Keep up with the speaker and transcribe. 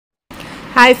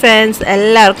Hi friends,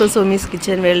 എല്ലാവർക്കും Sumi's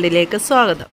kitchen വേൾഡിലേക്ക്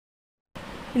സ്വാഗതം.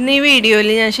 ഇന്ന് ഈ വീഡിയോയിൽ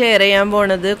ഞാൻ ഷെയർ ചെയ്യാൻ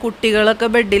പോണത് കുട്ടികളൊക്കെ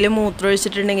ബെഡിൽ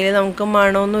മൂത്രമൊഴിച്ചിട്ടുണ്ടെങ്കിൽ നമുക്ക്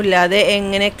മണമൊന്നുമില്ലാതെ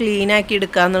എങ്ങനെ ക്ലീൻ ആക്കി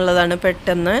എടുക്കുക എന്നുള്ളതാണ്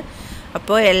പെട്ടെന്ന്.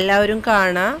 അപ്പോൾ എല്ലാവരും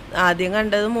കാണാം. ആദ്യം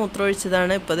കണ്ടത്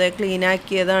മൂത്രമൊഴിച്ചതാണ്, ഇപ്പോൾ ഇത് ക്ലീൻ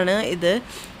ആക്കിയതാണ് ഇത്.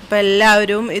 അപ്പോൾ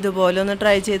എല്ലാവരും ഇതുപോലെ ഒന്ന്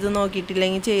ട്രൈ ചെയ്ത്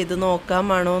നോക്കിയിട്ടില്ലെങ്കിൽ ചെയ്ത് നോക്കാം,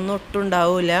 മണമൊന്നും ഒട്ടും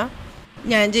ഉണ്ടാവില്ല.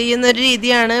 ഞാൻ ചെയ്യുന്നൊരു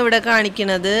രീതിയാണ് ഇവിടെ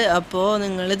കാണിക്കുന്നത്. അപ്പോൾ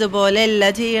നിങ്ങൾ ഇതുപോലെ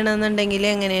എല്ലാം ചെയ്യണമെന്നുണ്ടെങ്കിൽ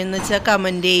എങ്ങനെയെന്ന് വെച്ചാൽ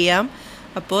കമൻറ്റ് ചെയ്യാം.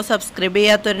 അപ്പോൾ സബ്സ്ക്രൈബ്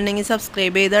ചെയ്യാത്തവരുണ്ടെങ്കിൽ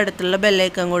സബ്സ്ക്രൈബ് ചെയ്ത് അടുത്തുള്ള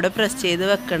ബെല്ലൈക്കൺ കൂടെ പ്രസ് ചെയ്ത്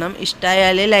വെക്കണം.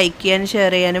 ഇഷ്ടമായാൽ ലൈക്ക് ചെയ്യാനും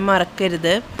ഷെയർ ചെയ്യാനും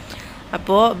മറക്കരുത്.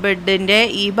 അപ്പോൾ ബെഡിൻ്റെ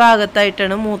ഈ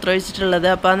ഭാഗത്തായിട്ടാണ് മൂത്രമൊഴിച്ചിട്ടുള്ളത്.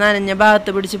 അപ്പോൾ ആ നനഞ്ഞ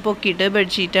ഭാഗത്ത് പിടിച്ച് പൊക്കിയിട്ട്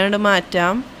ബെഡ്ഷീറ്റ് അങ്ങോട്ട്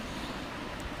മാറ്റാം.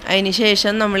 അതിന്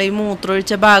ശേഷം നമ്മൾ ഈ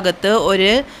മൂത്രമൊഴിച്ച ഭാഗത്ത്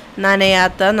ഒരു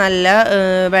നനയാത്ത നല്ല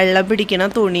വെള്ളം പിടിക്കണ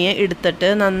തുണി എടുത്തിട്ട്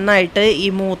നന്നായിട്ട് ഈ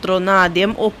മൂത്രം ഒന്ന്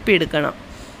ആദ്യം ഒപ്പിയെടുക്കണം.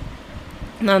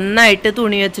 നന്നായിട്ട്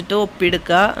തുണി വെച്ചിട്ട്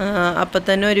ഒപ്പിയെടുക്കുക. അപ്പം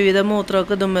തന്നെ ഒരുവിധം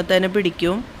മൂത്രമൊക്കെ ഇതുമ്പോൾ തന്നെ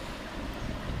പിടിക്കും.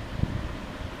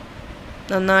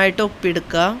 നന്നായിട്ട്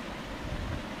ഒപ്പിയെടുക്കുക.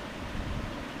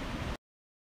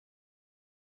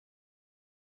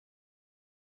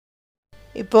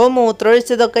 ഇപ്പോൾ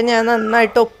മൂത്രമൊഴിച്ചതൊക്കെ ഞാൻ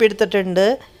നന്നായിട്ട് ഒപ്പിയെടുത്തിട്ടുണ്ട്.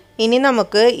 ഇനി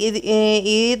നമുക്ക്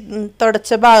ഈ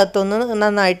തുടച്ച ഭാഗത്തൊന്ന്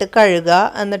നന്നായിട്ട് കഴുകുക.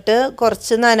 എന്നിട്ട്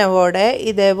കുറച്ച് നനവോടെ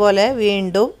ഇതേപോലെ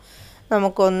വീണ്ടും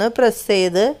നമുക്കൊന്ന് പ്രസ്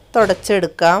ചെയ്ത്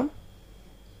തുടച്ചെടുക്കാം.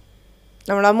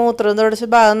 നമ്മൾ ആ മൂത്രം തുടച്ച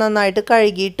ഭാഗം നന്നായിട്ട്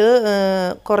കഴുകിയിട്ട്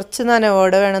കുറച്ച്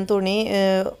നനവോടെ വേണം തുണി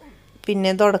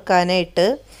പിന്നെ തുടക്കാനായിട്ട്.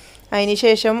 അതിന്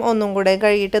ശേഷം ഒന്നും കൂടെ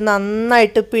കഴുകിയിട്ട്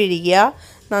നന്നായിട്ട് പിഴിയുക.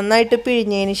 നന്നായിട്ട്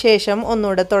പിഴിഞ്ഞതിന് ശേഷം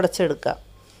ഒന്നുകൂടെ തുടച്ചെടുക്കുക.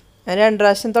 2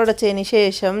 പ്രാവശ്യം തുടച്ചതിന്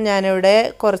ശേഷം ഞാനിവിടെ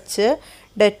കുറച്ച്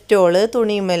ഡെറ്റോൾ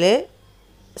തുണിമേൽ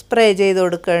സ്പ്രേ ചെയ്ത്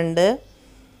കൊടുക്കുന്നുണ്ട്.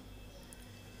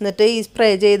 എന്നിട്ട് ഈ സ്പ്രേ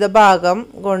ചെയ്ത ഭാഗം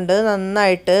കൊണ്ട്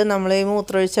നന്നായിട്ട് നമ്മൾ ഈ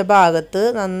മൂത്രമൊഴിച്ച ഭാഗത്ത്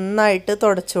നന്നായിട്ട്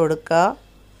തുടച്ചു കൊടുക്കുക.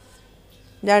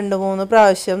 2-3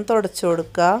 പ്രാവശ്യം തുടച്ചു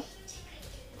കൊടുക്കുക.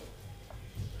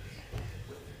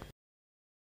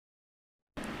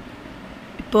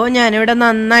 ഇപ്പോൾ ഞാനിവിടെ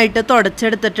നന്നായിട്ട്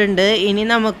തുടച്ചെടുത്തിട്ടുണ്ട്. ഇനി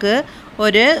നമുക്ക്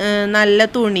ഒരു നല്ല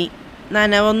തുണി,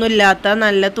 നനവൊന്നുമില്ലാത്ത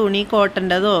നല്ല തുണി,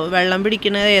 കോട്ടൻ്റെതോ വെള്ളം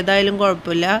പിടിക്കുന്നത് ഏതായാലും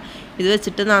കുഴപ്പമില്ല, ഇത്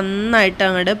വെച്ചിട്ട് നന്നായിട്ട്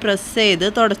അങ്ങോട്ട് പ്രസ് ചെയ്ത്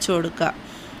തുടച്ചു കൊടുക്കുക.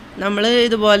 നമ്മൾ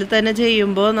ഇതുപോലെ തന്നെ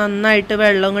ചെയ്യുമ്പോൾ നന്നായിട്ട്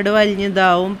വെള്ളം ഇങ്ങോട്ട്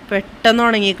വലിഞ്ഞിതാവും, പെട്ടെന്ന്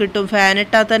ഉണങ്ങി കിട്ടും. ഫാൻ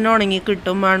ഇട്ടാൽ തന്നെ ഉണങ്ങി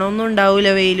കിട്ടും. മണമൊന്നും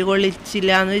ഉണ്ടാവില്ല വെയിൽ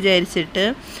കൊള്ളിച്ചില്ല എന്ന് വിചാരിച്ചിട്ട്.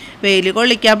 വെയിൽ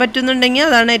കൊള്ളിക്കാൻ പറ്റുന്നുണ്ടെങ്കിൽ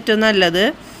അതാണ് ഏറ്റവും നല്ലത്.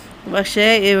 പക്ഷേ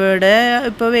ഇവിടെ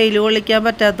ഇപ്പോൾ വെയിൽ കൊള്ളിക്കാൻ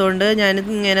പറ്റാത്തതുകൊണ്ട് ഞാൻ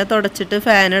ഇങ്ങനെ തുടച്ചിട്ട്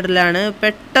ഫാൻ ഇടലാണ്.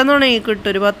 പെട്ടെന്ന് ഉണങ്ങി കിട്ടും.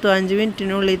 ഒരു 10-15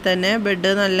 മിനിറ്റിനുള്ളിൽ തന്നെ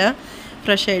ബെഡ് നല്ല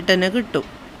ഫ്രഷ് ആയിട്ട് തന്നെ കിട്ടും.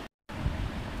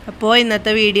 അപ്പോൾ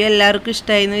ഇന്നത്തെ വീഡിയോ എല്ലാവർക്കും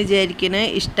ഇഷ്ടമായി എന്ന് വിചാരിക്കുന്നു.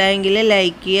 ഇഷ്ടമായെങ്കിൽ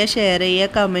ലൈക്ക് ചെയ്യുക, ഷെയർ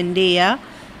ചെയ്യുക, കമൻറ്റ് ചെയ്യുക.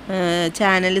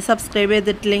 ചാനൽ സബ്സ്ക്രൈബ്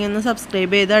ചെയ്തിട്ടില്ലെങ്കിൽ ഒന്ന്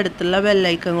സബ്സ്ക്രൈബ് ചെയ്ത് അടുത്തുള്ള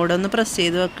ബെല്ലൈക്കൺ കൂടെ ഒന്ന് പ്രസ്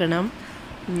ചെയ്ത് വെക്കണം.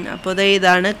 അപ്പോൾ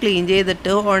ഇതാണ് ക്ലീൻ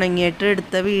ചെയ്തിട്ട് ഉണങ്ങിയിട്ട്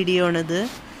എടുത്ത വീഡിയോ ആണിത്.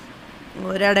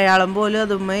 ഒരടയാളം പോലും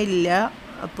അതുമ്മ ഇല്ല.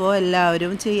 അപ്പോൾ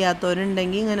എല്ലാവരും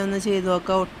ചെയ്യാത്തവരുണ്ടെങ്കിൽ ഇങ്ങനെ ഒന്ന് ചെയ്ത്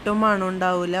നോക്കുക. ഒട്ടും മണം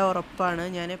ഉണ്ടാവില്ല, ഉറപ്പാണ്.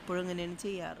 ഞാൻ എപ്പോഴും ഇങ്ങനെയാണ്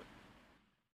ചെയ്യാറ്.